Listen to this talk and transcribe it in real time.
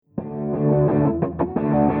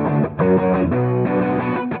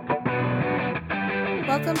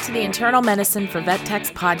to the Internal Medicine for Vet Techs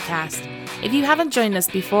podcast. If you haven't joined us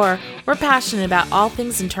before, we're passionate about all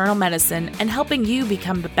things internal medicine and helping you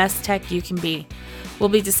become the best tech you can be. We'll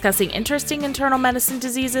be discussing interesting internal medicine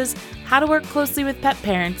diseases, how to work closely with pet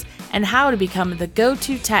parents, and how to become the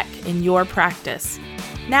go-to tech in your practice.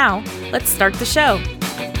 Now, let's start the show.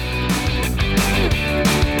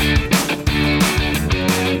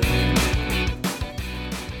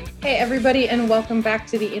 Hey everybody, and welcome back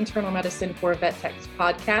to the Internal Medicine for Vet Techs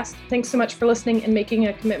podcast. Thanks so much for listening and making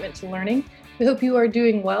a commitment to learning. We hope you are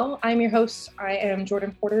doing well. I'm your host. I am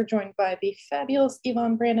Jordan Porter, joined by the fabulous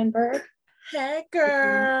Yvonne Brandenburg. Hey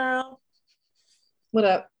girl. What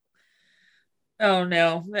up? Oh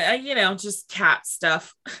no, just cat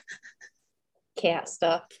stuff. Cat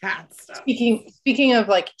stuff. Cat stuff. Speaking of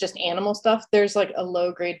like just animal stuff, there's like a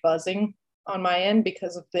low grade buzzing on my end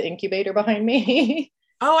because of the incubator behind me.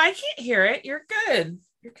 Oh, I can't hear it. You're good.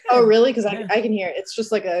 Oh, really? Because I can hear it. It's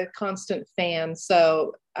just like a constant fan.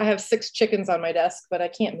 So I have 6 chickens on my desk, but I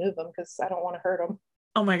can't move them because I don't want to hurt them.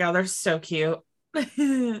 Oh my God, they're so cute. They're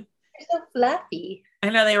so fluffy.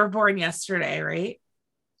 I know they were born yesterday, right?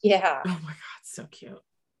 Yeah. Oh my God, so cute.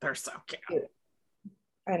 They're so cute.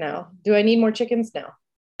 I know. Do I need more chickens? No.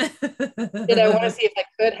 Did I want to see if I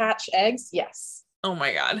could hatch eggs? Yes. Oh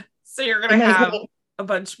my God. So you're going to have a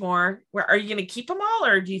bunch more. Where are you going to keep them all,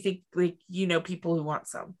 or do you think people who want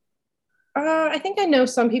some? I think I know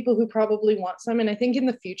some people who probably want some, and I think in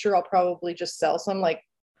the future I'll probably just sell some like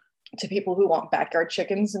to people who want backyard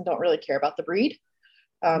chickens and don't really care about the breed.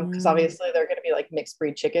 Because obviously they're going to be like mixed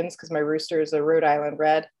breed chickens because my rooster is a Rhode Island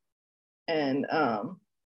Red, and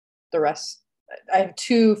the rest, I have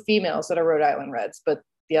 2 females that are Rhode Island Reds, but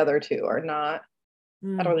the other 2 are not.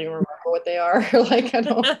 I don't even remember what they are. Like I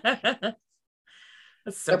don't.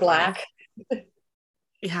 That's so they're black.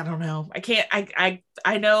 Yeah, I don't know. I can't.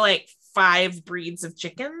 I know like 5 breeds of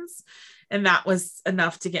chickens, and that was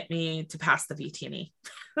enough to get me to pass the VTNE.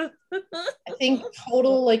 I think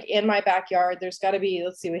total, like in my backyard, there's got to be,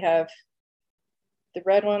 let's see, we have the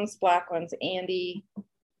red ones, black ones, Andy.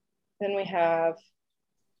 Then we have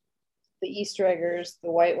the Easter eggers, the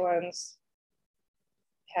white ones.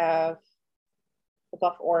 Have the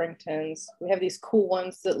Buff Orringtons. We have these cool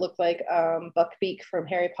ones that look like Buckbeak from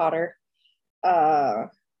Harry Potter.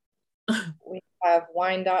 We have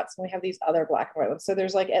Wyandottes, and we have these other black and white ones. So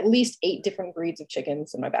there's like at least 8 different breeds of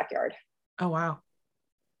chickens in my backyard. Oh, wow.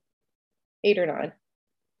 8 or 9.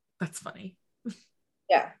 That's funny.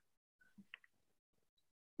 Yeah.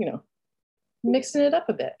 Mixing it up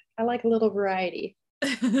a bit. I like a little variety.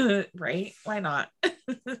 Right? Why not?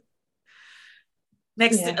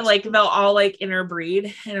 Next, yeah. Like they'll all like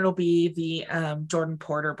interbreed, and it'll be the Jordan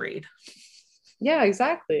Porter breed. Yeah,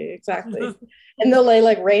 exactly. And they'll lay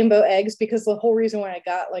like rainbow eggs, because the whole reason why I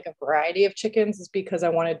got like a variety of chickens is because I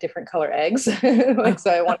wanted different color eggs. Like, so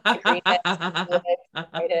I wanted green eggs,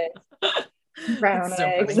 white eggs, brown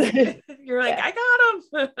eggs. You're like, yeah. I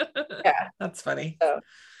got them. Yeah, that's funny. So,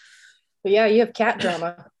 but yeah, you have cat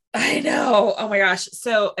drama. I know. Oh my gosh.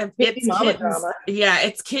 So it's mama drama. Yeah,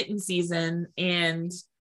 it's kitten season, and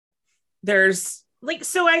there's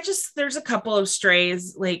there's a couple of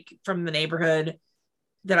strays like from the neighborhood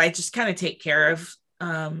that I just kind of take care of.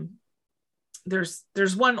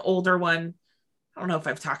 There's one older one. I don't know if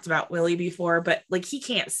I've talked about Willie before, but like he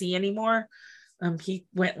can't see anymore. He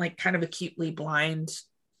went like kind of acutely blind,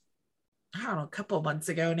 I don't know, a couple of months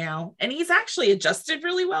ago now, and he's actually adjusted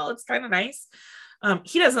really well. It's kind of nice.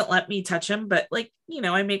 He doesn't let me touch him, but like,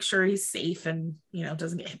 I make sure he's safe and,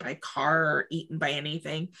 doesn't get hit by a car or eaten by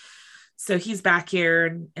anything. So he's back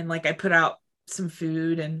here, and like I put out some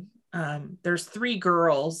food, and there's 3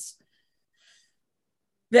 girls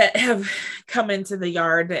that have come into the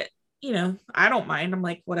yard that, I don't mind. I'm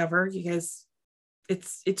like, whatever, you guys,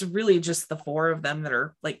 it's really just the 4 of them that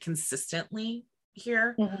are like consistently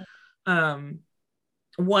here. Mm-hmm.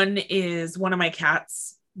 One is one of my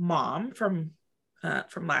cat's mom from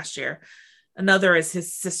last year. Another is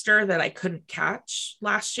his sister that I couldn't catch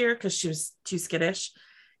last year because she was too skittish.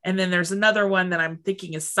 And then there's another one that I'm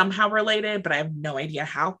thinking is somehow related, but I have no idea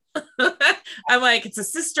how. I'm like, it's a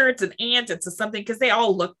sister, it's an aunt, it's a something, because they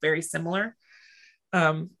all look very similar.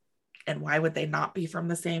 And why would they not be from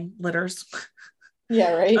the same litters?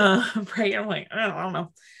 Yeah, right. Right. I'm like, I don't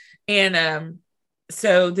know. And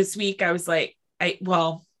so this week I was like, a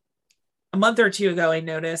month or 2 ago, I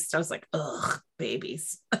noticed, I was like, ugh,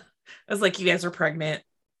 babies. I was like, you guys are pregnant.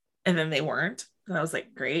 And then they weren't. And I was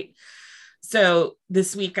like, great. So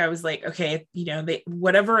this week I was like, okay,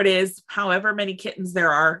 whatever it is, however many kittens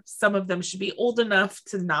there are, some of them should be old enough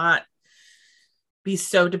to not be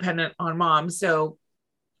so dependent on mom. So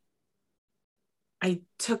I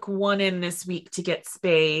took one in this week to get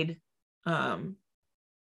spayed. And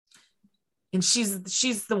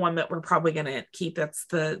she's the one that we're probably going to keep. That's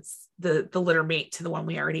the litter mate to the one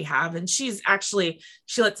we already have. And she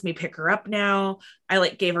lets me pick her up now. I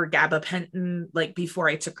like gave her gabapentin like before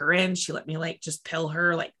I took her in. She let me like just pill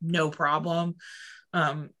her, like no problem.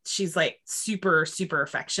 She's like super, super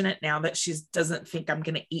affectionate now that she doesn't think I'm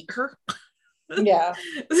going to eat her. Yeah.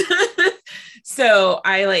 So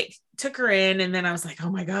I like took her in, and then I was like, oh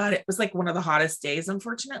my God, it was like one of the hottest days,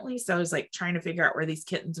 unfortunately. So I was like trying to figure out where these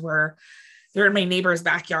kittens were. They're in my neighbor's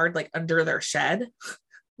backyard, like under their shed,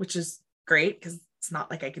 which is great because it's not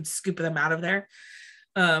like I can scoop them out of there.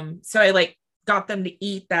 So I like got them to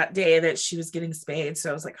eat that day that she was getting spayed. So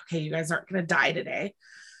I was like, okay, you guys aren't going to die today.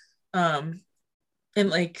 And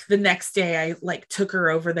like the next day I like took her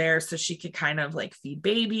over there so she could kind of like feed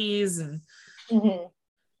babies and I'm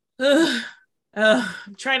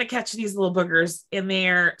trying to catch these little boogers and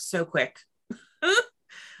they're so quick.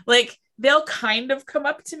 Like they'll kind of come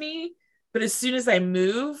up to me, but as soon as I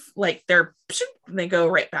move, like they're and they go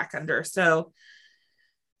right back under. So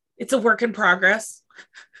it's a work in progress.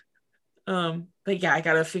 But yeah, I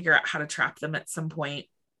got to figure out how to trap them at some point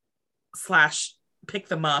 / pick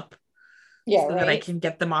them up. Yeah, so that I can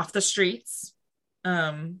get them off the streets.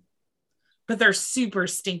 But they're super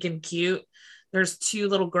stinking cute. There's 2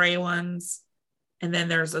 little gray ones, and then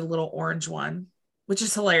there's a little orange one, which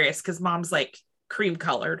is hilarious because mom's like cream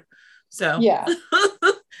colored. So yeah.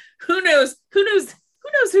 who knows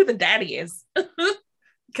who the daddy is?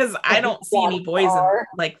 Because I don't see any boys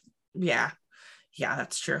yeah,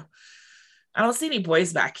 that's true. I don't see any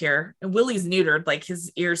boys back here. And Willie's neutered, like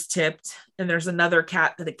his ears tipped. And there's another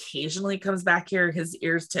cat that occasionally comes back here, his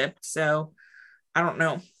ears tipped. So I don't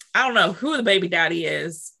know who the baby daddy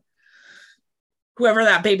is. Whoever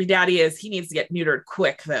that baby daddy is, he needs to get neutered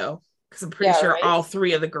quick though. Because I'm pretty sure all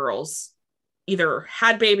 3 of the girls either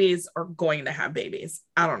had babies or going to have babies.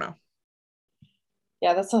 I don't know.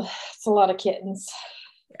 Yeah, that's a lot of kittens.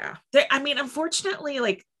 Yeah. Unfortunately,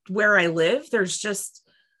 like where I live, there's just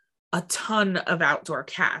a ton of outdoor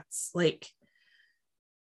cats. Like,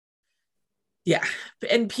 yeah.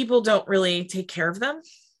 And people don't really take care of them.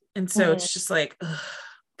 And so it's just like,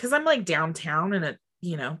 because I'm like downtown and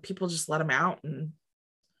people just let them out and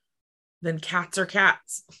then cats are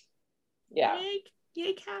cats. Yeah.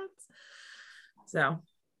 Yay cats. So,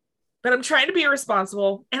 but I'm trying to be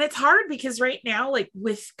responsible. And it's hard because right now, like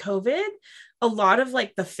with COVID, a lot of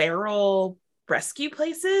like the feral rescue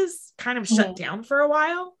places kind of shut down for a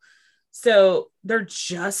while. So they're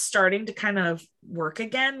just starting to kind of work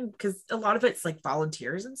again because a lot of it's like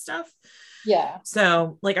volunteers and stuff. Yeah.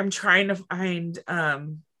 So like I'm trying to find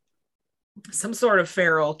some sort of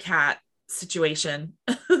feral cat situation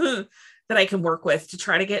that I can work with to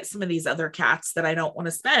try to get some of these other cats that I don't want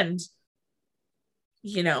to spend,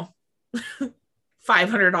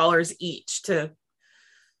 $500 each to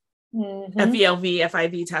FELV,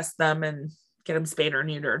 FIV test them and get them spayed or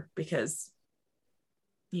neutered because,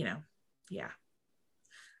 yeah.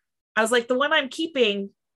 I was like, the one I'm keeping,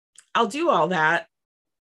 I'll do all that.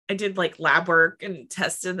 I did like lab work and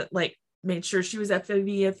tested, like made sure she was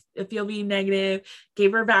FELV negative,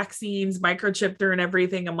 gave her vaccines, microchipped her and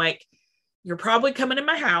everything. I'm like, you're probably coming in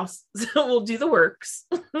my house, so we'll do the works.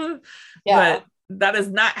 But that is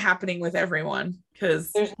not happening with everyone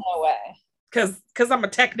because there's no way. Because I'm a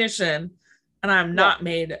technician and I'm not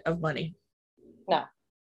made of money. No.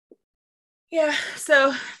 Yeah,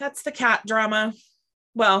 so that's the cat drama.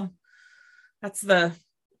 Well, that's the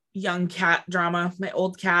young cat drama. My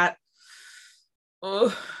old cat.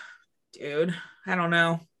 Oh, dude, I don't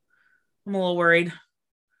know. I'm a little worried.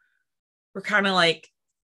 We're kind of like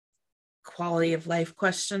quality of life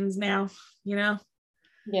questions now, Yeah,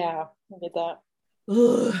 I get that.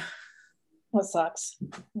 Ugh. That sucks.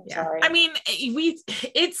 I'm sorry.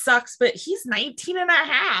 It sucks, but he's 19 and a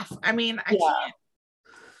half. I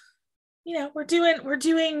can't, we're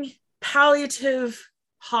doing palliative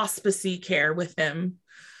hospicey care with him.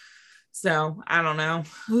 So I don't know.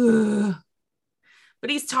 Ugh. But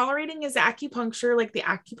he's tolerating his acupuncture. Like the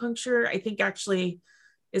acupuncture, I think actually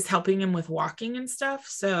is helping him with walking and stuff.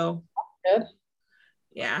 So good.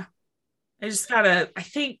 Yeah. I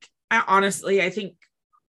think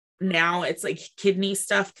now it's like kidney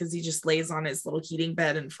stuff because he just lays on his little heating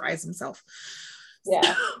bed and fries himself.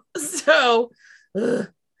 Yeah. So,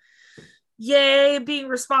 yay, being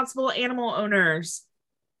responsible animal owners.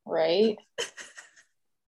 Right.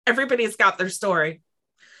 Everybody's got their story.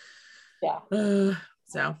 Yeah.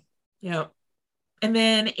 So, and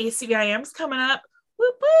then ACVIM's coming up.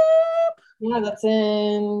 Whoop, whoop. Yeah, that's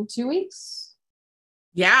in 2 weeks.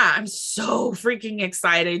 Yeah, I'm so freaking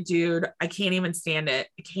excited, dude. I can't even stand it.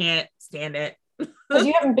 I can't stand it. Because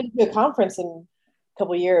you haven't been to a conference in a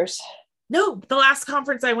couple years. No, the last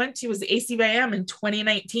conference I went to was ACVIM in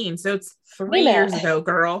 2019. So it's We 3 years met. ago,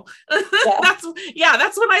 girl. Yeah.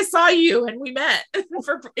 That's when I saw you and we met in I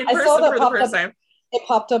saw person that for the popped first up. time. It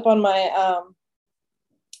popped up on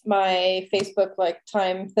my Facebook like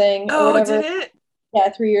time thing or Oh, whatever. did it? Yeah,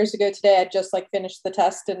 3 years ago today, I just like finished the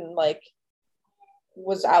test and like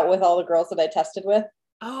was out with all the girls that I tested with.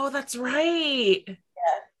 Oh, that's right.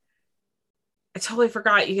 Yeah. I totally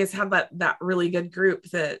forgot you guys had that really good group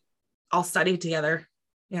that all studied together.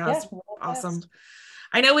 Yeah, Yeah, it's awesome.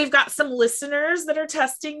 I know we've got some listeners that are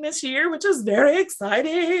testing this year, which is very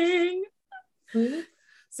exciting. Mm-hmm.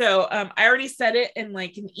 So I already said it in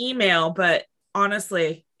like an email, but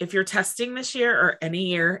honestly, if you're testing this year or any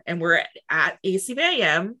year and we're at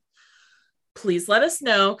ACVIM, please let us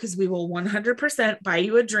know because we will 100% buy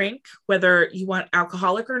you a drink, whether you want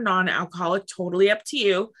alcoholic or non-alcoholic, totally up to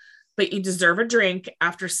you, but you deserve a drink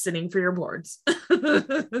after sitting for your boards.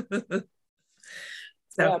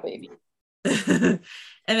 So, yeah, baby. and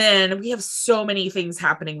then we have so many things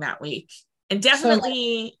happening that week. And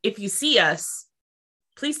definitely, if you see us,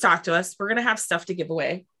 please talk to us. We're going to have stuff to give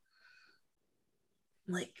away.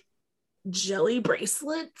 Like jelly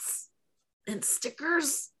bracelets and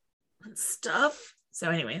stickers and stuff. So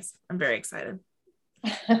anyways, I'm very excited.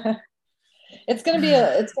 It's gonna be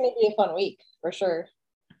a fun week for sure.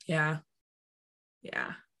 Yeah.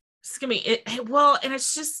 It's gonna be it. Well, and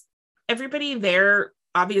it's just everybody there.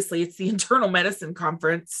 Obviously, it's the internal medicine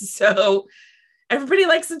conference, so everybody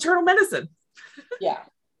likes internal medicine. Yeah,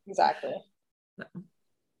 exactly.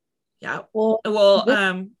 Yeah. Well,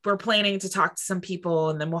 we're planning to talk to some people,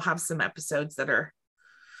 and then we'll have some episodes that are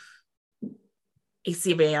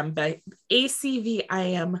ACVIM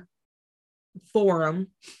forum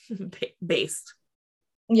based.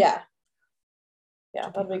 Yeah,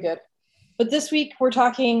 that'll be good. But this week we're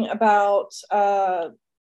talking about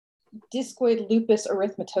discoid lupus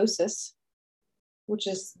erythematosus, which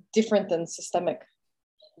is different than systemic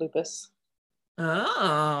lupus.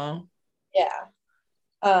 Oh,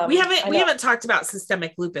 yeah. We haven't talked about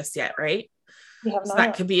systemic lupus yet, right? We have so not.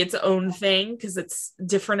 That could be its own thing because it's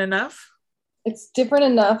different enough. It's different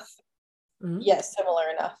enough. Mm-hmm. Yes, similar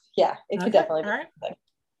enough. Yeah, it could definitely be.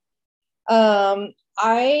 All right.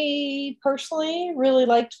 I personally really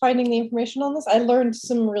liked finding the information on this. I learned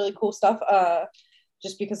some really cool stuff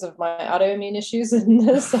just because of my autoimmune issues and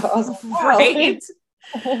this. So I was like, wow. Right.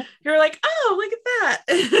 You're like, oh, look at that.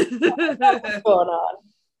 What's going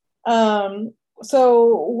on?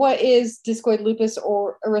 So what is discoid lupus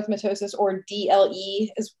or erythematosus, or DLE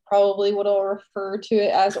is probably what I'll refer to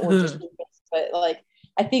it as, or just lupus. But like,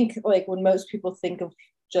 I think like when most people think of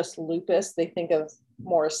just lupus, they think of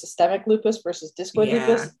more systemic lupus versus discoid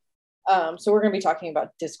lupus. So we're going to be talking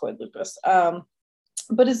about discoid lupus.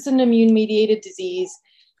 But it's an immune mediated disease.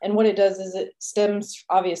 And what it does is it stems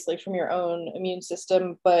obviously from your own immune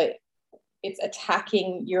system, but it's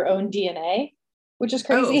attacking your own DNA, which is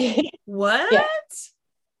crazy. Oh, what? Yeah.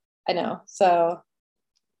 I know. So.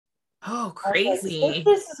 Oh, crazy. Like,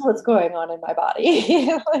 this is what's going on in my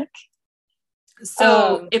body. Like,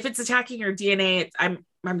 so if it's attacking your DNA,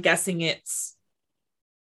 I'm guessing it's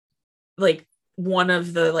like one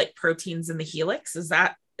of the like proteins in the helix. Is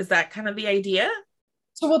that kind of the idea?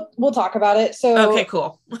 So we'll talk about it. So okay,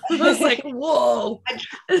 cool. I was like, whoa.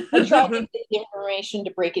 I tried to get the information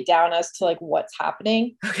to break it down as to like what's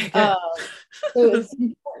happening. Okay, good. So it's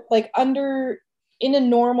like in a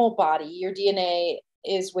normal body, your DNA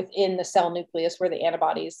is within the cell nucleus where the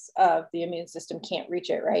antibodies of the immune system can't reach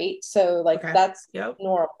it, right? So like that's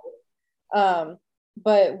normal.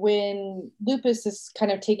 But when lupus is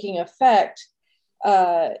kind of taking effect,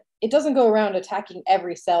 it doesn't go around attacking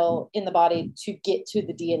every cell in the body to get to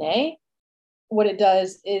the DNA. What it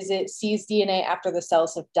does is it sees DNA after the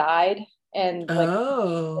cells have died, and like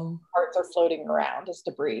parts are floating around as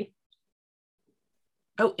debris.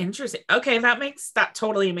 Oh, interesting. Okay, that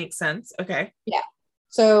totally makes sense. Okay. Yeah.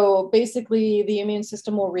 So basically the immune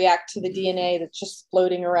system will react to the DNA that's just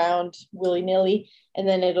floating around willy-nilly, and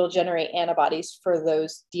then it'll generate antibodies for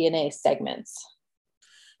those DNA segments.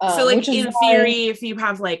 So like in theory, if you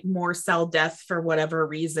have like more cell death for whatever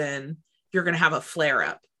reason, you're going to have a flare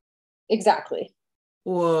up. Exactly.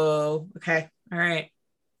 Whoa. Okay. All right.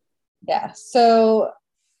 Yeah. So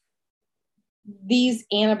these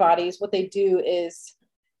antibodies, what they do is,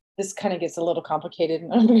 this kind of gets a little complicated,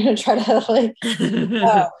 and I'm going to try to like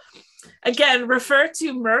again, refer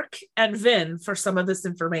to Merck and Vin for some of this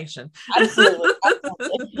information.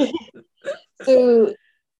 Absolutely. So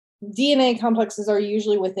DNA complexes are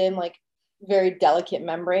usually within like very delicate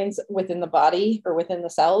membranes within the body or within the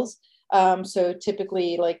cells. So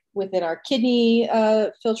typically like within our kidney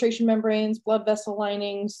filtration membranes, blood vessel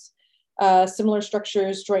linings, similar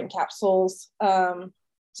structures, joint capsules.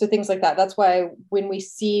 So things like that. That's why when we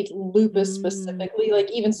see lupus specifically, like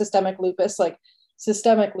even systemic lupus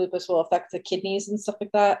will affect the kidneys and stuff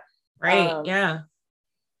like that. Right. Yeah.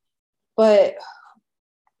 But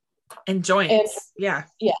and joints. Yeah,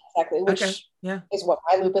 exactly. Which is what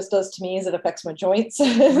my lupus does to me, is it affects my joints.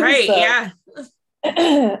 Right. So,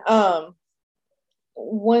 yeah.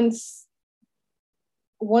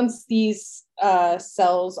 Once these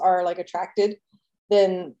cells are like attracted,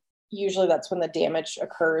 then usually that's when the damage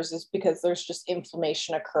occurs, is because there's just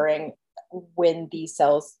inflammation occurring when these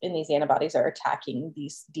cells in these antibodies are attacking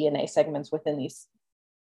these DNA segments within these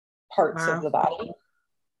parts of the body.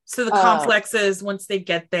 So the complexes, once they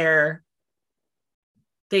get there,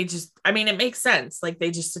 they just, I mean, it makes sense. Like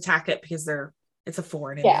they just attack it because it's a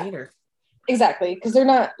foreign invader. Exactly. Because they're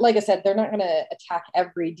not, like I said, they're not going to attack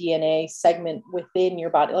every DNA segment within your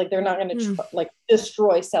body. Like they're not going to like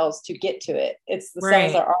destroy cells to get to it. It's the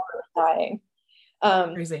cells that are already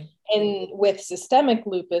dying. Crazy. And with systemic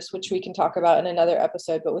lupus, which we can talk about in another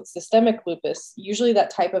episode, but with systemic lupus, usually that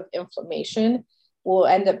type of inflammation will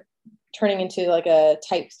end up turning into like a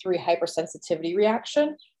type 3 hypersensitivity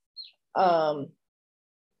reaction,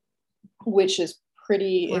 which is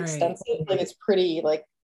pretty extensive. Like it's pretty like,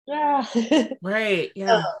 right.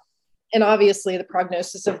 Yeah. And obviously the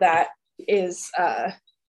prognosis of that is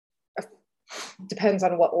depends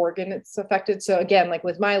on what organ it's affected. So again, like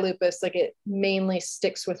with my lupus, like it mainly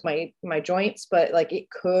sticks with my joints, but like it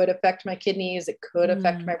could affect my kidneys, it could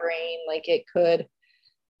affect my brain, like it could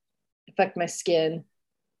affect my skin,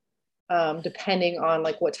 depending on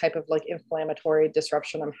like what type of like inflammatory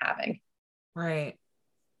disruption I'm having. Right.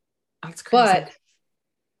 That's crazy. But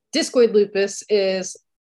discoid lupus is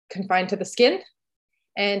confined to the skin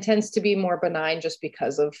and tends to be more benign just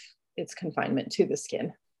because of its confinement to the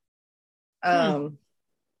skin. I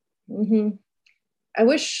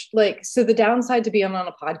wish, like, so the downside to be on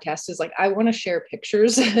a podcast is like I want to share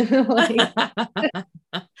pictures. Like,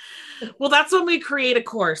 well, that's when we create a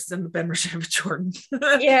course in the Ben Rashad with Jordan.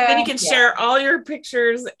 Yeah. Then you can share all your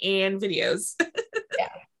pictures and videos. Yeah.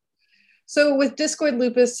 So with discoid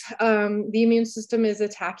lupus, the immune system is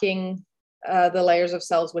attacking the layers of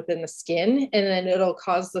cells within the skin, and then it'll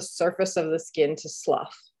cause the surface of the skin to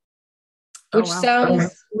slough, which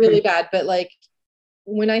sounds really bad. But like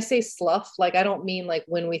when I say slough, like I don't mean like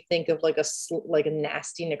when we think of like a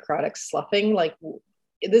nasty necrotic sloughing. Like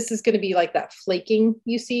this is going to be like that flaking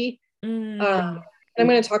you see. And I'm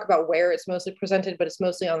going to talk about where it's mostly presented, but it's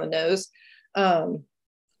mostly on the nose.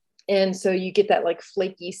 And so you get that like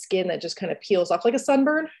flaky skin that just kind of peels off like a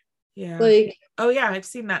sunburn. Yeah. Like, oh yeah, I've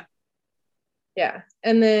seen that. Yeah.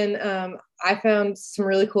 And then I found some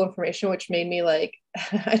really cool information, which made me like,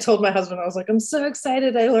 I told my husband, I was like, I'm so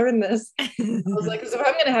excited I learned this. I was like, because if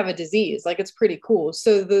I'm going to have a disease, like it's pretty cool.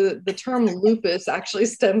 So the term lupus actually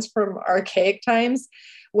stems from archaic times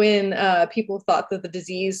when people thought that the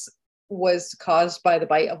disease was caused by the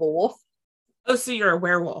bite of a wolf. Oh, so you're a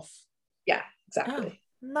werewolf. Yeah, exactly. Oh,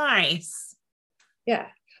 nice. Yeah.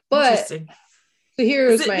 But so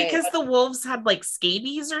here's because the wolves had like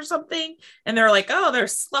scabies or something, and they're like, oh, they're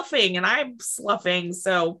sloughing and I'm sloughing,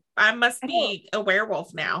 so I must be a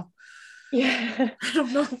werewolf now. Yeah. I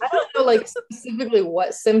don't know like specifically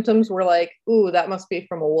what symptoms were like, ooh, that must be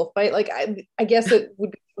from a wolf bite. Like I guess it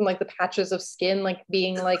would be from like the patches of skin like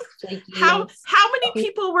being like flaky. How many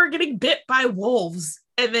people were getting bit by wolves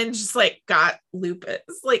and then just like got lupus?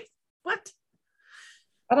 Like what?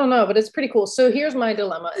 I don't know, but it's pretty cool. So here's my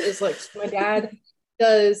dilemma is like my dad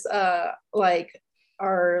does like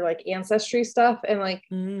our like ancestry stuff, and like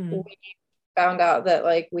we found out that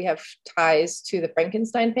like we have ties to the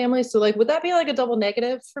Frankenstein family. So like would that be like a double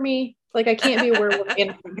negative for me? Like I can't be a werewolf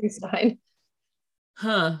and Frankenstein.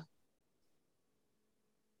 Huh.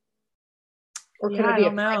 Or could it be I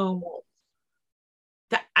don't know.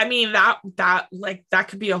 I mean, that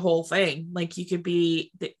could be a whole thing. Like you could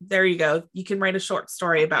be, there you go. You can write a short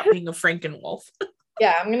story about being a Frankenwolf.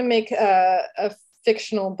 Yeah, I'm going to make a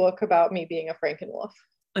fictional book about me being a Frankenwolf.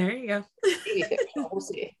 There you go. Maybe fictional, we'll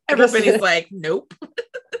see. Everybody's like, nope.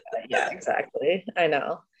 Yeah, exactly. I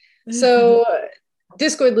know. So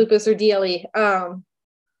discoid lupus or DLE,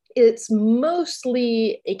 it's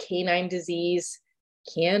mostly a canine disease.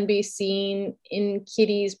 Can be seen in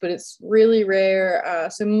kitties, but it's really rare.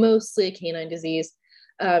 So mostly a canine disease.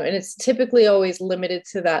 And it's typically always limited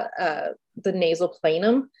to that, the nasal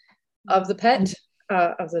planum of the pet,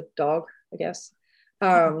 of the dog, I guess.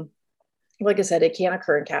 like I said, it can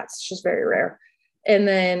occur in cats. It's just very rare. And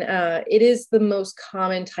then it is the most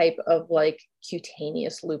common type of like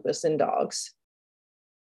cutaneous lupus in dogs.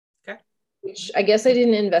 Okay. Which I guess I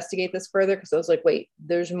didn't investigate this further because I was like, wait,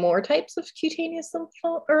 there's more types of cutaneous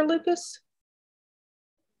lymphoma or lupus.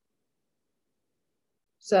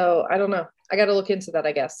 So I don't know. I got to look into that,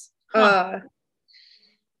 I guess. Huh.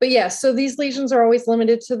 But yeah, so these lesions are always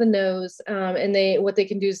limited to the nose, and what they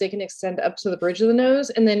can do is they can extend up to the bridge of the nose,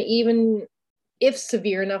 and then even if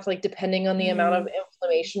severe enough, like depending on the amount of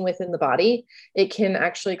inflammation within the body, it can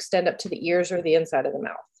actually extend up to the ears or the inside of the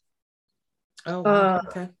mouth. Oh, wow.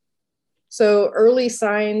 Okay. So early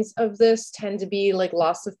signs of this tend to be like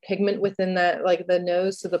loss of pigment within that, like the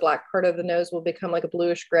nose. So the black part of the nose will become like a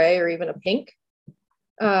bluish gray or even a pink.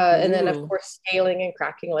 And then of course scaling and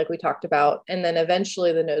cracking like we talked about, and then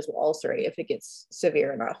eventually the nose will ulcerate if it gets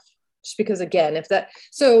severe enough, just because again,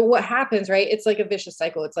 so what happens, right, it's like a vicious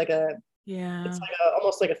cycle. It's like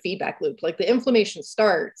almost like a feedback loop. Like the inflammation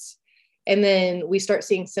starts and then we start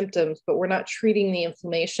seeing symptoms, but we're not treating the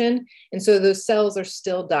inflammation, and so those cells are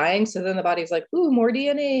still dying. So then the body's like, ooh, more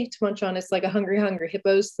DNA to munch on. It's like a hungry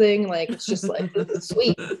hippos thing. Like it's just like, this is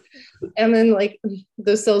sweet. And then like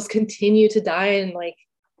those cells continue to die, and like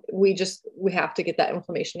we have to get that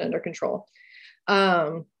inflammation under control.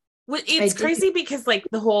 It's crazy because like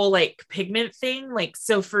the whole like pigment thing, like,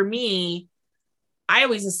 so for me, I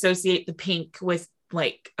always associate the pink with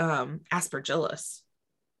like aspergillus.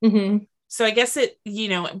 Mm-hmm. So I guess it,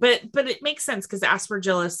 but it makes sense because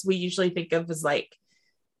aspergillus we usually think of as like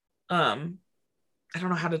I don't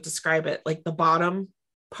know how to describe it, like the bottom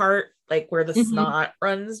part, like where the snot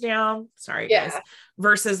runs down. Sorry, guys.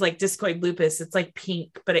 Versus like discoid lupus, it's like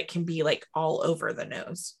pink, but it can be like all over the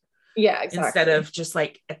nose. Yeah, exactly. Instead of just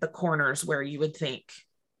like at the corners where you would think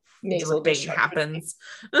nasal dripping happens.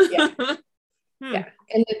 Yeah. Yeah.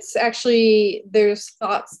 And it's actually, there's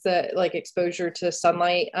thoughts that like exposure to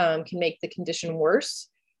sunlight can make the condition worse.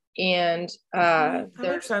 And that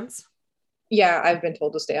makes sense. Yeah, I've been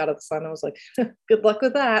told to stay out of the sun. I was like, good luck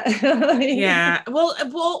with that. Yeah.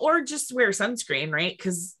 Well, or just wear sunscreen, right?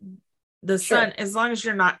 Because the sun, as long as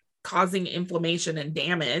you're not causing inflammation and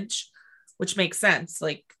damage, which makes sense.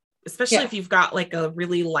 Like, especially if you've got like a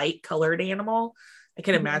really light colored animal, I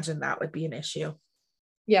can imagine that would be an issue.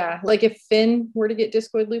 Yeah. Like if Finn were to get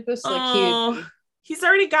discoid lupus, like he's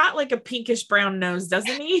already got like a pinkish brown nose,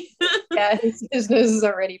 doesn't he? Yeah, his nose is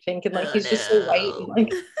already pink, and like he's just so white, and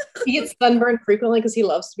like he gets sunburned frequently because he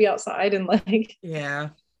loves to be outside, and like yeah.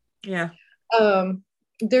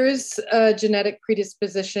 There is a genetic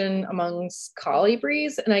predisposition amongst collie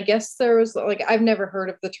breeds, and I guess there was like, I've never heard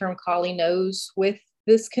of the term collie nose with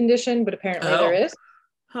this condition, but apparently there is.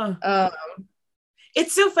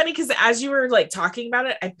 It's so funny because as you were like talking about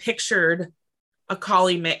it, I pictured a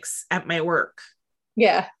collie mix at my work.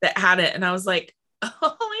 Yeah. That had it. And I was like,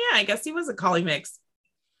 oh yeah, I guess he was a collie mix.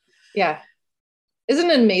 Yeah. Isn't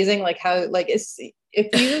it amazing? Like how, like,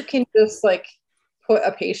 if you can just like put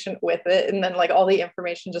a patient with it and then like all the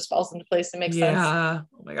information just falls into place and makes sense. Yeah.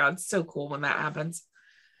 Oh my God. It's so cool when that happens.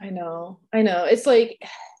 I know. It's like,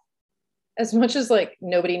 as much as like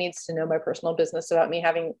nobody needs to know my personal business about me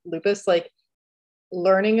having lupus, like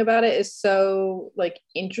learning about it is so like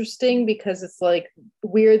interesting because it's like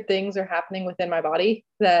weird things are happening within my body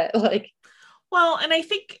that like, well, and I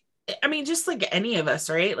think, I mean, just like any of us,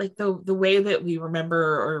 right? Like the way that we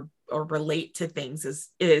remember or relate to things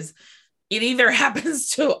is it either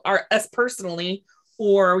happens to us personally,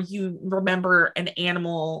 or you remember an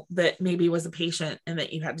animal that maybe was a patient and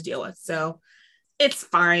that you had to deal with. So it's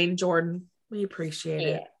fine, Jordan. We appreciate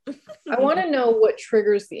it. I want to know what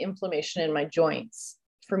triggers the inflammation in my joints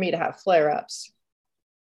for me to have flare-ups.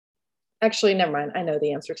 Actually, never mind. I know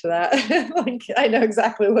the answer to that. Like, I know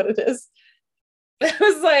exactly what it is. I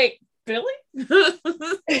was like, really?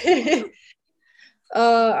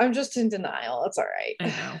 I'm just in denial. It's all right.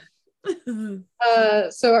 I know.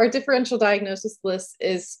 So our differential diagnosis list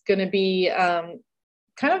is going to be kind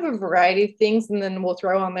of a variety of things, and then we'll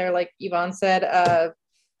throw on there, like Yvonne said,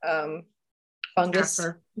 fungus.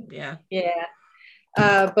 Yeah.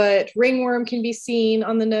 But ringworm can be seen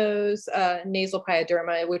on the nose, nasal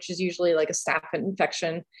pyoderma, which is usually like a staph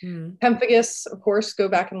infection. Pemphigus, of course, go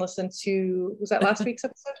back and listen to, was that last week's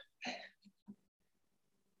episode?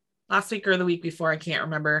 Last week or the week before, I can't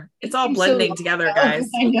remember. It's all blending together, guys.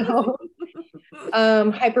 I know.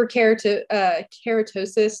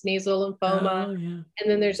 Hyperkeratosis, nasal lymphoma, and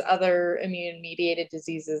then there's other immune-mediated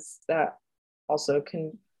diseases that also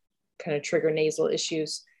can kind of trigger nasal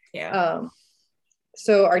issues.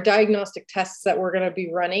 So our diagnostic tests that we're going to be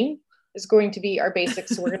running is going to be our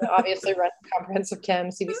basics. So we're going to obviously run comprehensive chem,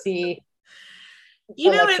 CBC,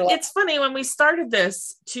 electrolyte. It's funny, when we started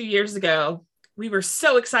this 2 years ago, we were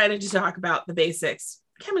so excited to talk about the basics,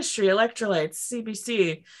 chemistry, electrolytes,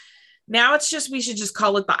 CBC. Now it's just, we should just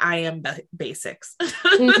call it the IM basics.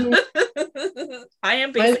 Mm-hmm.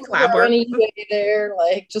 IM basic lab work. There,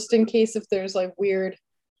 like, just in case if there's like weird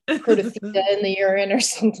prototheta in the urine or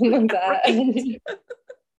something like that.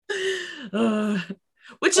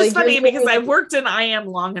 Which is funny because I worked in IM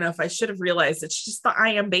long enough. I should have realized it's just the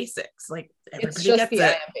IM basics. Like, everybody gets it.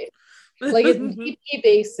 IM basics. Like, BP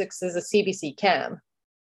basics is a CBC chem.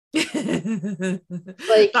 Like,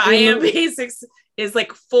 the IM basics is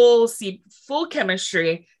like full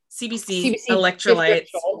chemistry, CBC electrolytes,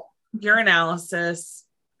 urinalysis.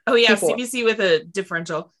 Oh yeah, T4. CBC with a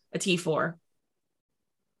differential, a T4.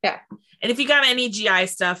 Yeah. And if you got any GI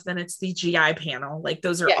stuff, then it's the GI panel. Like,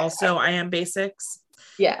 those are also IM basics.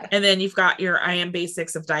 Yeah. And then you've got your IM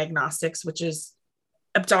basics of diagnostics, which is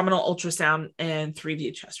abdominal ultrasound and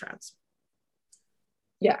 3-view chest rods.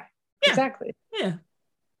 Yeah. Exactly. Yeah.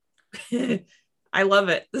 I love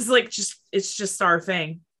it. This is like, it's just our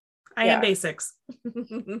thing. IM basics.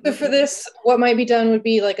 So for this, what might be done would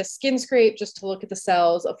be like a skin scrape just to look at the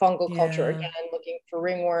cells, a fungal culture, again, looking for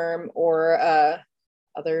ringworm or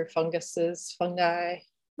other fungi.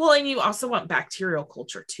 Well, and you also want bacterial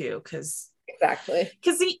culture too, because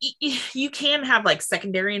you can have like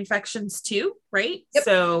secondary infections too, right? Yep.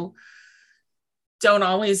 So don't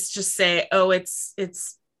always just say, oh, it's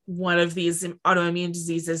one of these autoimmune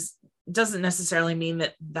diseases. Doesn't necessarily mean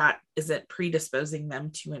that isn't predisposing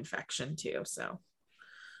them to infection too. So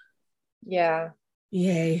yeah,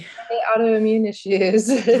 yay, autoimmune issues.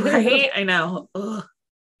 Right? I know. Ugh.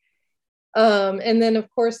 And then of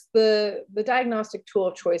course the diagnostic tool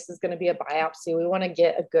of choice is going to be a biopsy. We want to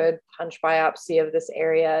get a good punch biopsy of this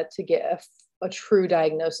area to get a true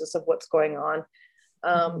diagnosis of what's going on,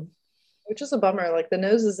 which is a bummer. Like, the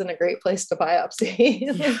nose isn't a great place to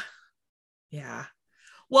biopsy. Yeah.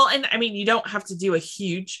 Well, and I mean, you don't have to do a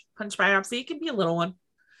huge punch biopsy. It can be a little one.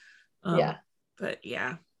 But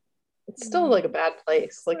yeah, it's still like a bad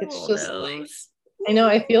place. Like, it's just like, I know,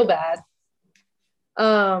 I feel bad.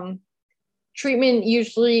 Treatment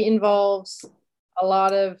usually involves a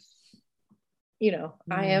lot of,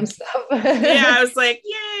 IM stuff. Yeah, I was like,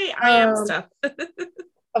 yay, IM stuff.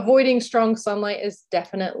 Avoiding strong sunlight is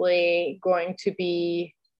definitely going to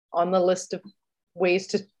be on the list of ways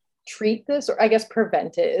to treat this, or I guess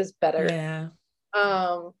prevent it is better. Yeah.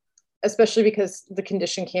 Especially because the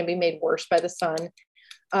condition can be made worse by the sun.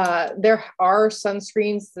 There are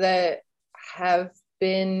sunscreens that have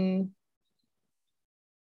been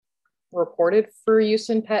reported for use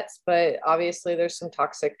in pets, but obviously there's some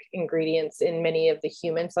toxic ingredients in many of the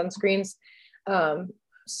human sunscreens.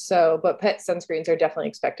 But pet sunscreens are definitely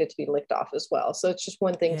expected to be licked off as well. So it's just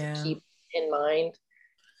one thing to keep in mind.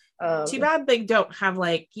 Too bad they don't have,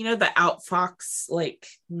 like, the Outfox like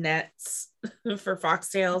nets for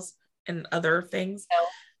foxtails and other things. No.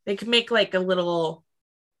 They could make like a little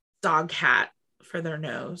dog hat for their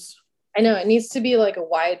nose. I know, it needs to be like a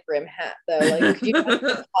wide brim hat though, like like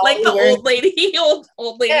the old lady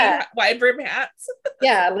wide brim hats.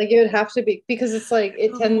 Yeah, like it would have to be, because it's like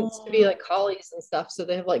it tends to be like collies and stuff, so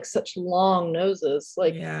they have like such long noses.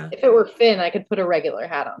 Like, if it were Finn, I could put a regular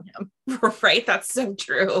hat on him. Right, that's so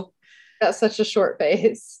true. That's such a short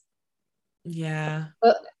face. Yeah,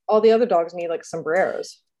 but all the other dogs need like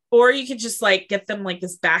sombreros. Or you could just like get them like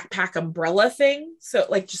this backpack umbrella thing, so it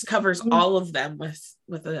like just covers all of them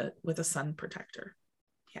with a sun protector.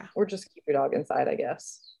 Yeah. Or just keep your dog inside, I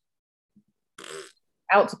guess.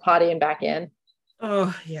 Out to potty and back in.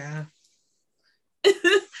 Oh yeah.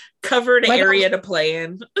 Covered area to play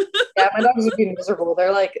in. Yeah, my dogs would be miserable.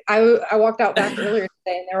 They're like, I walked out back earlier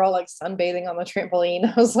today and they're all like sunbathing on the trampoline.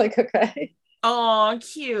 I was like, okay. Oh,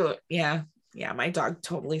 cute. Yeah. Yeah, my dog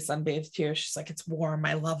totally sunbathed too. She's like, it's warm.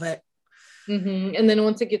 I love it. Mm-hmm. And then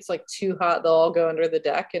once it gets like too hot, they'll all go under the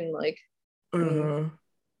deck and like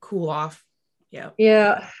cool off. Yeah.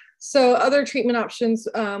 Yeah. So other treatment options,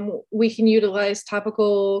 we can utilize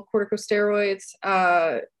topical corticosteroids.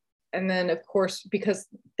 And then of course, because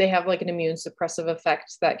they have like an immune suppressive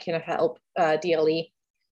effect, that can help DLE.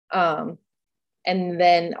 And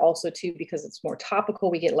then also too, because it's more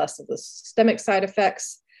topical, we get less of the systemic side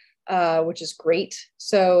effects. Which is great.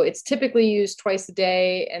 So it's typically used twice a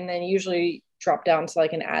day, and then usually drop down to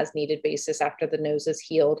like an as needed basis after the nose is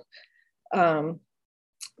healed.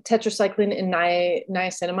 Tetracycline and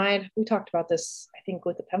niacinamide. We talked about this, I think,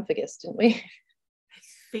 with the pemphigus, didn't we? I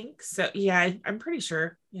think so. Yeah, I'm pretty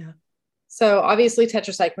sure. Yeah. So obviously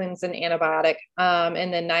tetracycline is an antibiotic,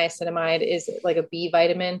 and then niacinamide is like a B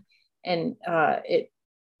vitamin, and it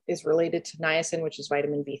is related to niacin, which is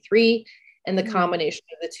vitamin B3. And the combination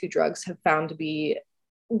of the two drugs have found to be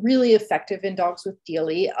really effective in dogs with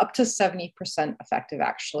DLE, up to 70% effective,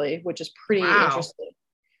 actually, which is pretty interesting.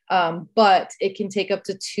 But it can take up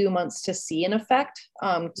to 2 months to see an effect,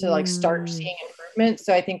 to like start seeing improvement.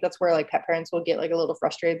 So I think that's where like pet parents will get like a little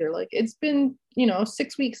frustrated. They're like, it's been,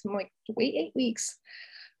 6 weeks. I'm like, wait 8 weeks.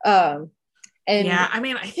 And yeah, I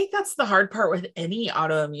mean, I think that's the hard part with any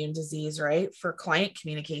autoimmune disease, right? For client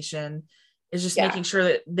communication is just making sure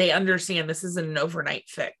that they understand this isn't an overnight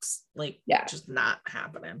fix, like just not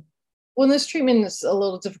happening. Well, this treatment is a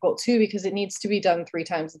little difficult too, because it needs to be done 3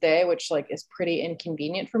 times a day, which like is pretty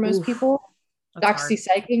inconvenient for most people.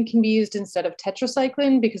 Doxycycline can be used instead of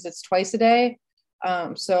tetracycline because it's twice a day.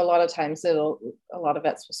 So a lot of times a lot of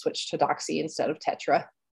vets will switch to doxy instead of tetra.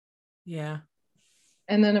 Yeah.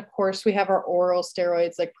 And then of course we have our oral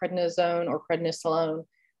steroids like prednisone or prednisolone.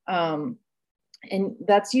 And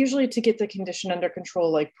that's usually to get the condition under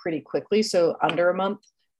control like pretty quickly. So under a month,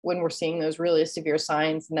 when we're seeing those really severe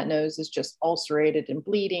signs and that nose is just ulcerated and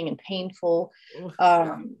bleeding and painful.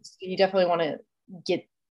 So you definitely want to get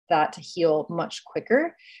that to heal much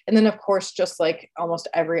quicker. And then of course, just like almost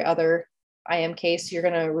every other IM case, you're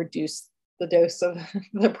going to reduce the dose of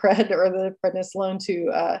the pred or the prednisolone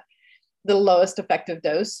to the lowest effective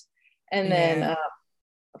dose. And then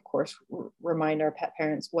of course, remind our pet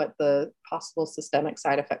parents what the possible systemic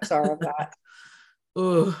side effects are of that.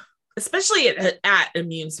 Ooh. Especially at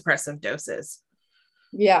immune suppressive doses.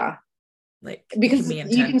 Yeah. Like, because you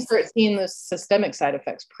can start seeing those systemic side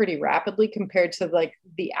effects pretty rapidly compared to like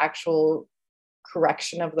the actual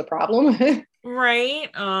correction of the problem. Right.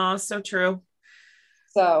 Oh, so true.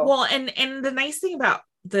 So well, and the nice thing about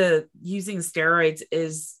the using steroids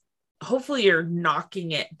is hopefully you're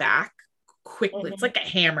knocking it back quickly. It's like a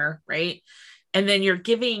hammer, right? And then you're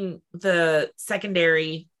giving the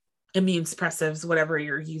secondary immune suppressives, whatever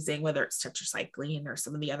you're using, whether it's tetracycline or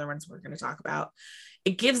some of the other ones we're going to talk about,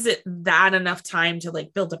 it gives it that enough time to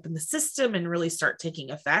like build up in the system and really start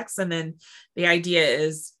taking effects. And then the idea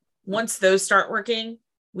is once those start working,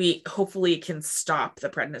 we hopefully can stop the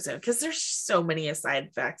prednisone, because there's so many side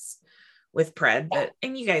effects with pred that,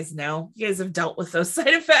 and you guys have dealt with those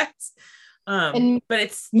side effects. But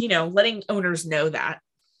it's, letting owners know that.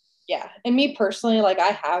 Yeah. And me personally, like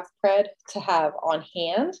I have pred to have on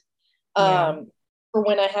hand. For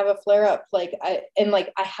when I have a flare up, like I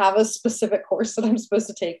have a specific course that I'm supposed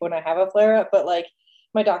to take when I have a flare up, but like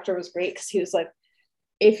my doctor was great because he was like,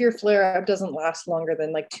 if your flare up doesn't last longer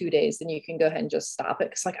than like 2 days, then you can go ahead and just stop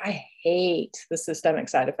it. Cause like, I hate the systemic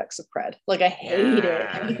side effects of pred. Like I hate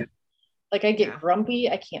it. Like I get grumpy.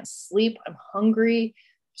 I can't sleep. I'm hungry,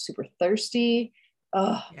 super thirsty.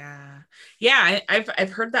 Oh yeah.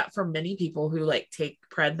 I've heard that from many people who like take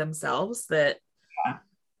pred themselves that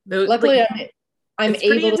luckily like, I'm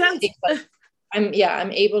able to take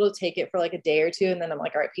I'm able to take it for like a day or two, and then I'm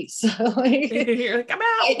like, all right, peace. Like, you're like, I'm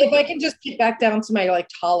out. If I can just get back down to my like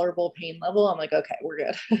tolerable pain level, I'm like, okay, we're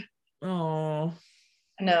good. Oh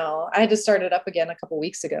no, I had to start it up again a couple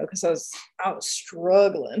weeks ago because I was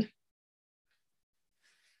struggling.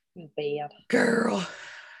 Bad girl.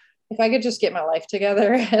 If I could just get my life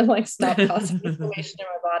together and like stop causing inflammation in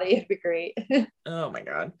my body, it'd be great. Oh my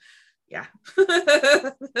god. Yeah.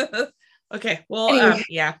 Okay. Well,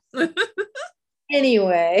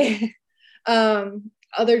 anyway,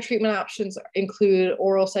 other treatment options include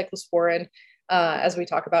oral cyclosporin, as we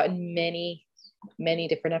talk about in many, many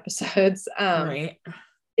different episodes. Right.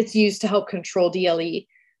 It's used to help control DLE,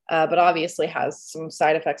 but obviously has some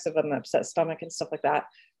side effects of an upset stomach and stuff like that.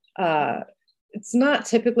 It's not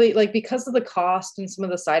typically like, because of the cost and some of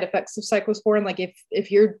the side effects of cyclosporin, like if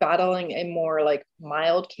you're battling a more like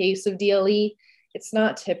mild case of DLE, it's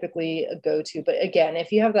not typically a go-to. But again,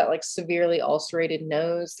 if you have that like severely ulcerated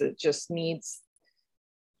nose that just needs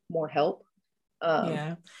more help.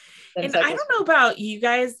 And I don't know about you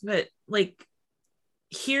guys, but like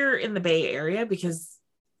here in the Bay Area, because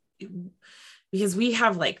we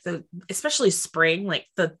have like especially spring, like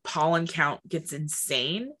the pollen count gets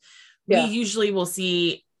insane. We usually will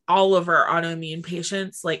see all of our autoimmune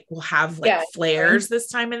patients like will have like flares this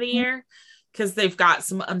time of the year because they've got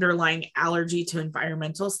some underlying allergy to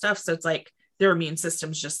environmental stuff. So it's like their immune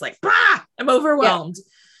system's just like, bah, I'm overwhelmed.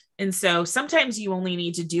 And so sometimes you only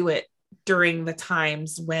need to do it during the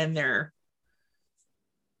times when they're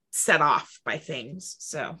set off by things.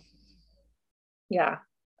 So yeah,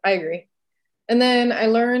 I agree. And then I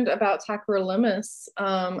learned about tacrolimus.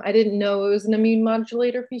 I didn't know it was an immune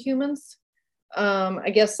modulator for humans. I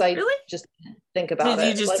guess I just didn't think about it.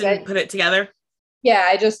 You just didn't put it together? Yeah,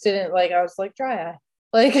 I just didn't I was like dry eye.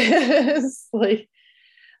 Like, it's like,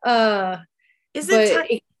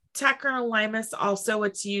 Isn't tacrolimus also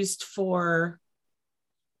what's used for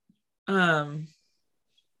perianal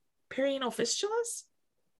fistulas?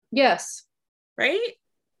 Yes. Right?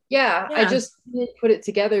 Yeah, I just didn't put it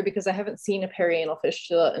together because I haven't seen a perianal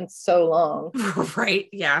fistula in so long. Right?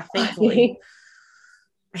 Yeah, thankfully.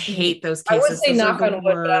 I hate those cases. I would say those knock on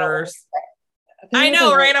wood, but I don't want to. I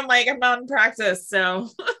know, right? I'm like, I'm not in practice, so.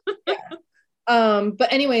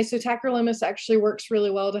 But anyway, so tacrolimus actually works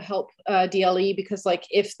really well to help DLE because, like,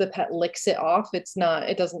 if the pet licks it off, it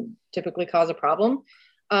doesn't typically cause a problem,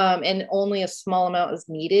 and only a small amount is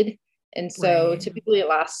needed. And so typically it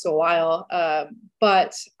lasts a while,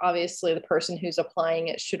 but obviously the person who's applying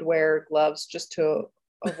it should wear gloves just to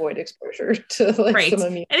avoid exposure to like some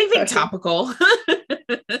immune anything topical.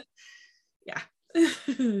 Yeah.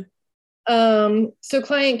 So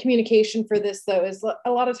client communication for this though is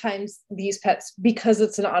a lot of times these pets, because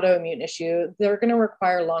it's an autoimmune issue, they're going to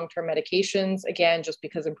require long-term medications. Again, just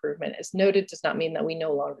because improvement is noted does not mean that we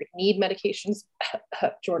no longer need medications.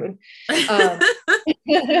 Jordan.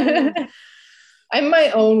 I'm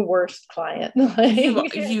my own worst client. Like,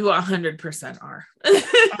 you 100% are.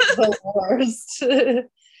 The worst.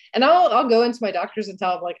 And I'll go into my doctors and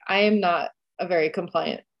tell them, like, I am not a very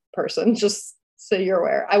compliant person, just so you're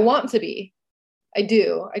aware. I want to be. I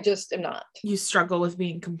do. I just am not. You struggle with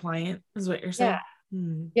being compliant, is what you're saying? Yeah.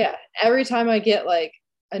 Yeah. Every time I get like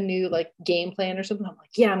a new like game plan or something, I'm like,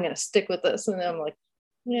 yeah, I'm gonna stick with this. And then I'm like,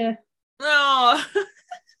 yeah. No.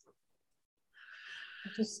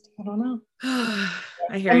 I don't know.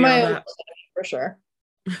 I hear you on that. For sure.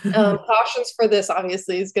 Cautions for this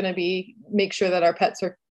obviously is going to be make sure that our pets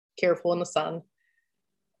are careful in the sun.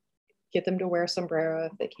 Get them to wear a sombrero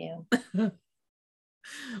if they can.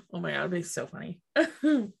 Oh my god, that'd be so funny.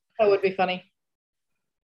 That would be funny.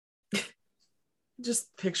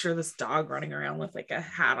 Just picture this dog running around with like a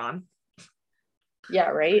hat on. Yeah,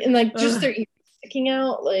 right. And like just their ears sticking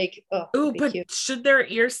out, like, oh, but cute. Should their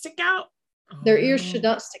ears stick out? Their ears should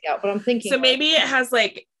not stick out, but I'm thinking so maybe it has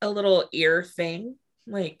like a little ear thing,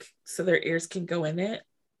 like so their ears can go in it,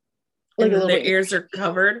 like their ears are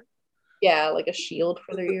covered. Yeah, like a shield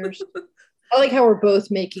for their ears. I like how we're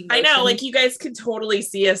both making motions. I know, like you guys can totally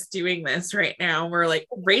see us doing this right now. We're like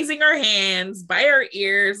raising our hands by our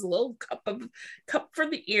ears, a little cup for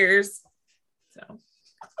the ears. So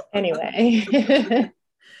anyway.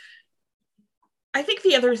 I think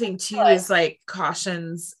the other thing too is like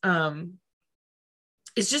cautions,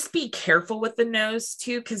 is just be careful with the nose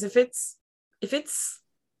too, because if it's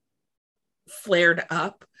flared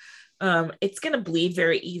up, it's gonna bleed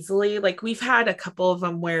very easily. Like we've had a couple of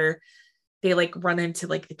them where they like run into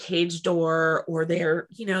like the cage door, or they're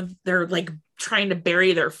like trying to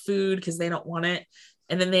bury their food because they don't want it,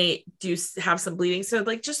 and then they do have some bleeding. So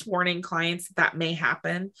like just warning clients that may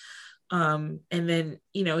happen, and then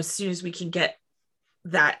as soon as we can get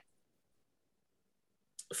that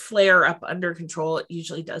flare up under control, it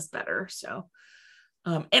usually does better. So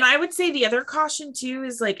and I would say the other caution too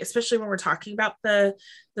is like, especially when we're talking about the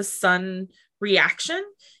sun reaction,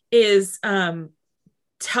 is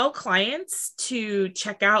tell clients to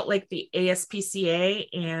check out like the ASPCA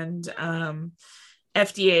and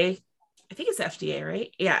FDA. I think it's FDA,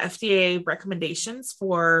 right? Yeah, FDA recommendations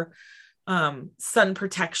for sun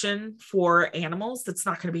protection for animals that's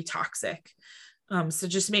not going to be toxic. So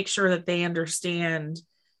just make sure that they understand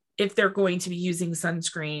if they're going to be using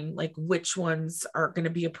sunscreen, like which ones are going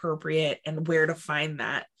to be appropriate and where to find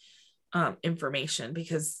that information,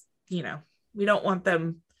 because, we don't want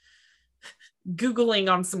them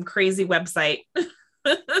Googling on some crazy website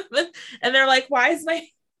and they're like, why is my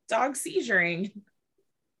dog seizuring?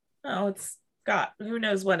 Oh, it's got who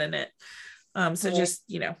knows what in it. So just,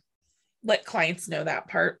 let clients know that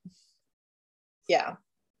part. Yeah.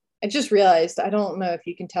 I just realized, I don't know if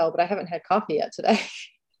you can tell, but I haven't had coffee yet today.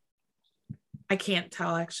 I can't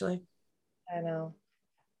tell, actually. I know.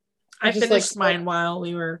 I finished mine while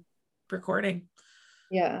we were recording.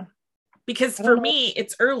 Yeah. Because for me,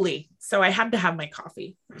 it's early, so I had to have my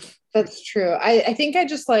coffee. That's true. I think I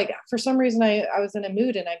just like, for some reason, I was in a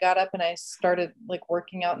mood and I got up and I started like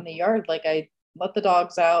working out in the yard. Like I let the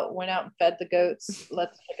dogs out, went out and fed the goats,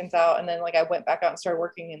 let the chickens out, and then like I went back out and started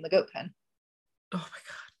working in the goat pen. Oh my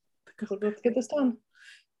God. Like, let's get this done.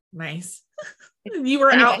 Nice. You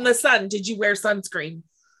were out in the sun. Did you wear sunscreen?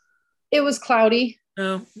 It was cloudy.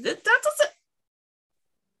 Oh, that doesn't.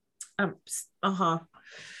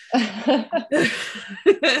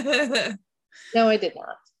 No, I did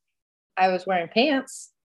not. I was wearing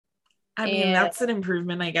pants. I mean, that's an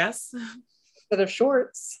improvement, I guess. Instead of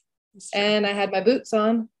shorts. And I had my boots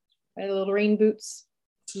on. I had little rain boots.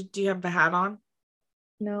 Do you have the hat on?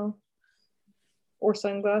 No. Or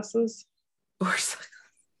sunglasses. Or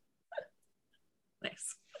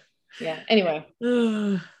nice. Yeah. Anyway.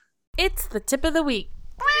 It's the tip of the week.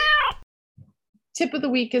 Tip of the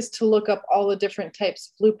week is to look up all the different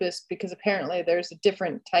types of lupus, because apparently there's a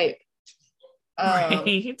different type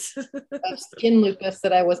Right. of skin lupus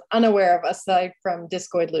that I was unaware of, aside from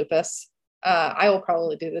discoid lupus. I will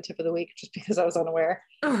probably do the tip of the week just because I was unaware.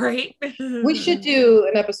 Right. We should do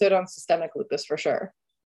an episode on systemic lupus for sure.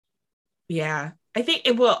 Yeah. I think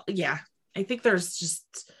it will. Yeah. I think there's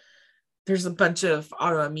a bunch of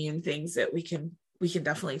autoimmune things that we can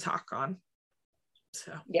definitely talk on.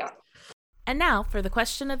 So, yeah. And now for the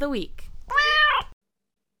question of the week.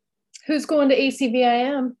 Who's going to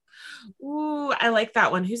ACVIM? Ooh, I like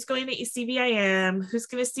that one. Who's going to ACVIM? Who's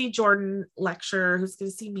going to see Jordan lecture? Who's going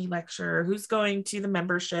to see me lecture? Who's going to the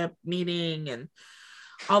membership meeting and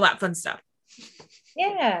all that fun stuff?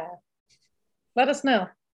 Yeah. Let us know.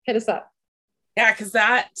 Hit us up. Yeah, because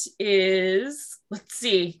that is, let's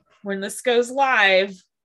see, when this goes live,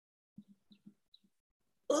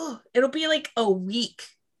 it'll be like a week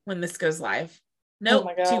when this goes live. Nope,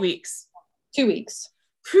 2 weeks. 2 weeks.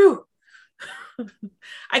 Phew.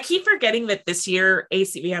 I keep forgetting that this year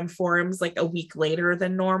ACVM forum's like a week later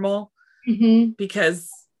than normal because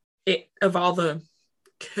of all the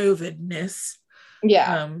COVID-ness.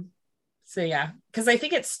 Yeah. So yeah, because I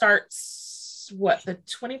think it starts the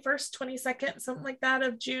 21st, 22nd, something like that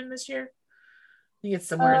of June this year. I think it's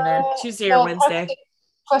somewhere in there, Tuesday or Wednesday.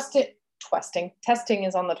 Testing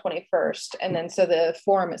is on the 21st, and then so the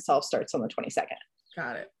forum itself starts on the 22nd.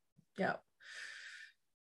 Got it. Yeah.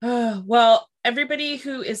 Well, everybody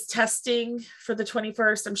who is testing for the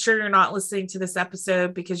 21st, I'm sure you're not listening to this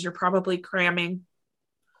episode because you're probably cramming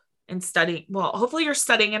and studying. Well, hopefully you're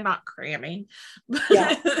studying and not cramming.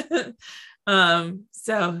 Yeah.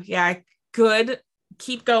 So yeah, good.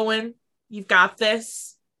 Keep going. You've got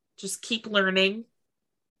this. Just keep learning.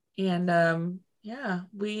 And yeah,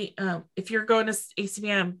 we if you're going to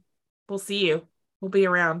ACVM, we'll see you. We'll be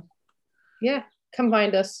around. Yeah, come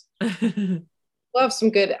find us. We'll have some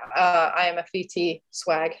good IMFVT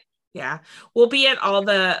swag. Yeah, we'll be at all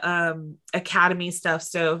the academy stuff.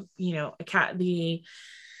 So, you know, the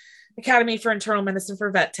Academy for Internal Medicine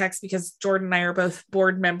for Vet Techs, because Jordan and I are both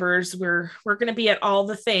board members. We're going to be at all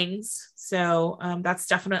the things. So that's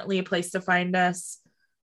definitely a place to find us.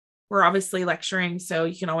 We're obviously lecturing, so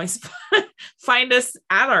you can always find us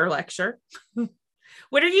at our lecture.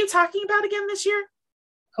 What are you talking about again this year?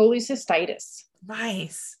 Cholecystitis.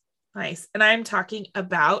 Nice. And I'm talking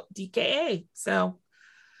about DKA. So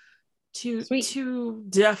two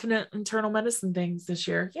definite internal medicine things this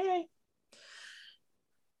year. Yay.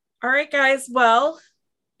 All right, guys. Well,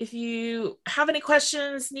 if you have any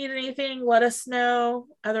questions, need anything, let us know.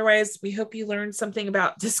 Otherwise, we hope you learned something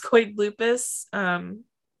about discoid lupus,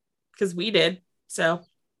 because we did. So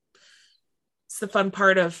it's the fun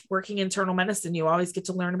part of working internal medicine. You always get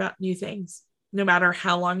to learn about new things, no matter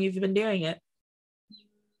how long you've been doing it.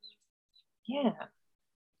 Yeah.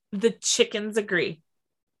 The chickens agree.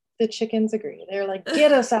 They're like,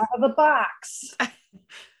 get us out of the box.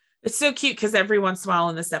 It's so cute because every once in a while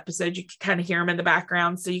in this episode, you can kind of hear them in the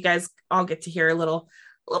background. So you guys all get to hear a little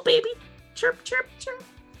baby chirp, chirp, chirp.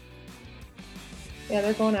 Yeah,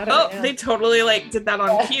 they're going out of it now. They totally like did that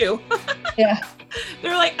on cue. Yeah.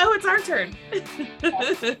 They're like, oh, it's our turn.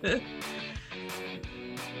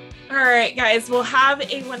 All right, guys, we'll have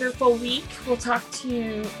a wonderful week. We'll talk to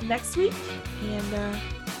you next week. And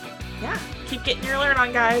yeah, keep getting your learn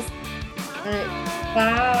on, guys. All right.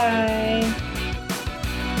 Bye.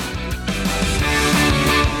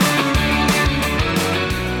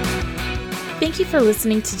 Thank you for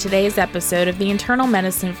listening to today's episode of the Internal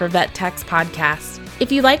Medicine for Vet Techs podcast.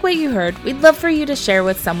 If you like what you heard, we'd love for you to share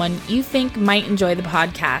with someone you think might enjoy the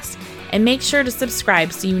podcast. And make sure to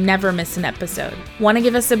subscribe so you never miss an episode. Want to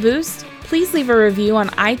give us a boost? Please leave a review on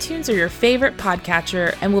iTunes or your favorite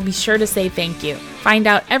podcatcher, and we'll be sure to say thank you. Find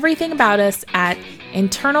out everything about us at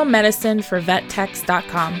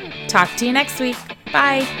internalmedicineforvettechs.com. Talk to you next week.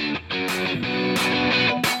 Bye.